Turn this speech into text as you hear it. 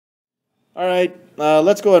All right,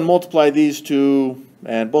 let's go ahead and multiply these two,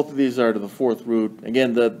 and both of these are to the fourth root.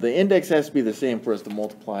 Again, the index has to be the same for us to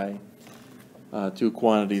multiply two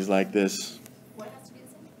quantities like this. What has to be the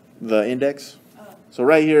same? The index. Oh. So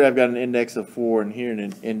right here I've got an index of 4 and here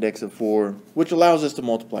an index of 4, which allows us to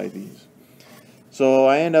multiply these. So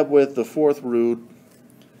I end up with the fourth root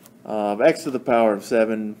of x to the power of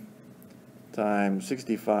 7 times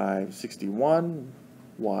 65, 61,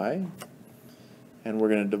 y. And we're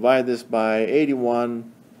going to divide this by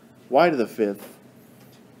 81, y to the fifth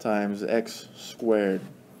times x squared.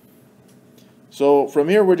 So from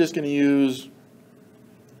here we're just going to use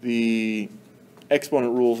the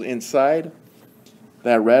exponent rules inside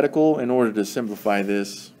that radical in order to simplify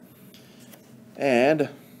this. And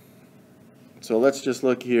so let's just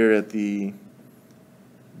look here at the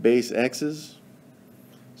base x's.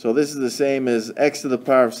 So this is the same as x to the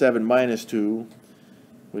power of 7 minus 2,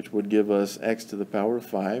 which would give us x to the power of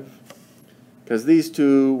 5, because these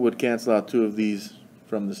two would cancel out two of these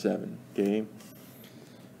from the 7, okay?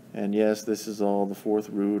 And yes, this is all the fourth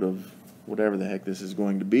root of whatever the heck this is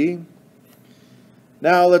going to be.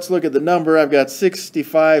 Now let's look at the number. I've got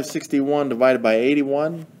 65, 61 divided by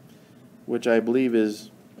 81, which I believe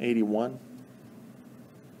is 81.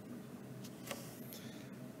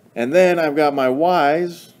 And then I've got my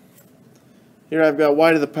y's. Here I've got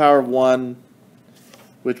y to the power of 1,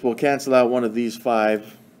 which will cancel out one of these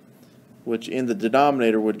 5, which in the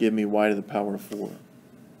denominator would give me y to the power of 4.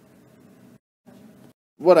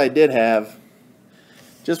 What I did have,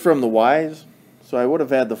 just from the y's, so I would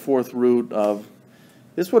have had the fourth root of,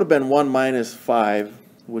 this would have been 1 minus 5,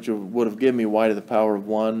 which would have given me y to the power of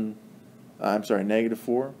negative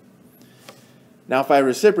 4. Now if I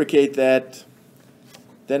reciprocate that,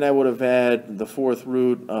 then I would have had the fourth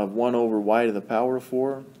root of 1 over y to the power of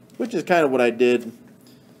 4, which is kind of what I did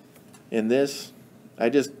in this. I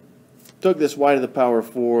just took this y to the power of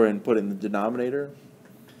 4 and put it in the denominator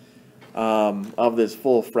of this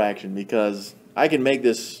full fraction, because I can make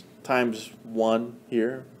this times 1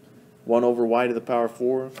 here, 1 over y to the power of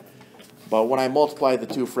 4, but when I multiply the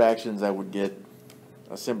two fractions I would get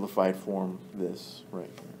a simplified form, this right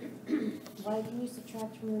here. Why can you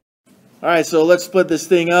subtract from the... Alright, so let's split this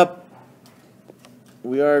thing up.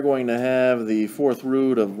 We are going to have the fourth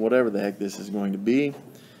root of whatever the heck this is going to be.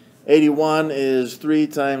 81 is 3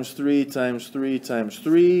 times 3 times 3 times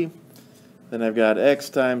 3. Then I've got x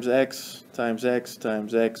times x times x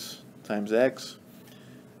times x times x.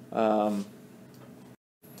 Alright,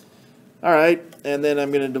 and then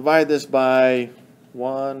I'm going to divide this by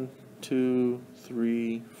 1, 2,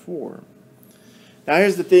 3, 4. Now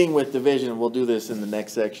here's the thing with division. We'll do this in the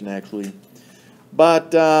next section actually.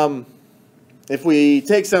 But if we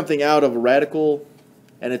take something out of a radical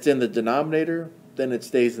and it's in the denominator, then it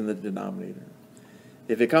stays in the denominator.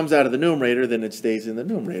 If it comes out of the numerator, then it stays in the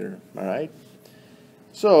numerator. Alright?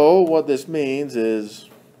 So what this means is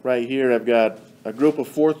right here I've got a group of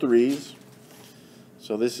 4 3's.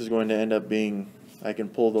 So this is going to end up being, I can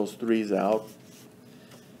pull those 3's out.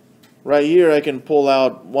 Right here I can pull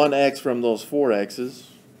out one x from those 4 x's.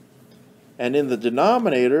 And in the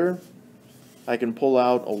denominator I can pull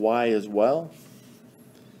out a y as well.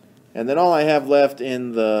 And then all I have left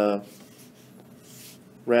in the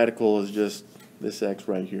radical is just this x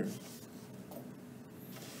right here.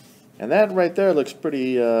 And that right there looks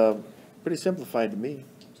pretty simplified to me.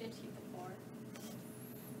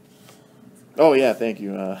 Oh yeah, thank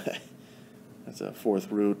you. That's a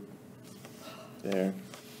fourth root there.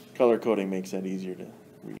 Color coding makes that easier to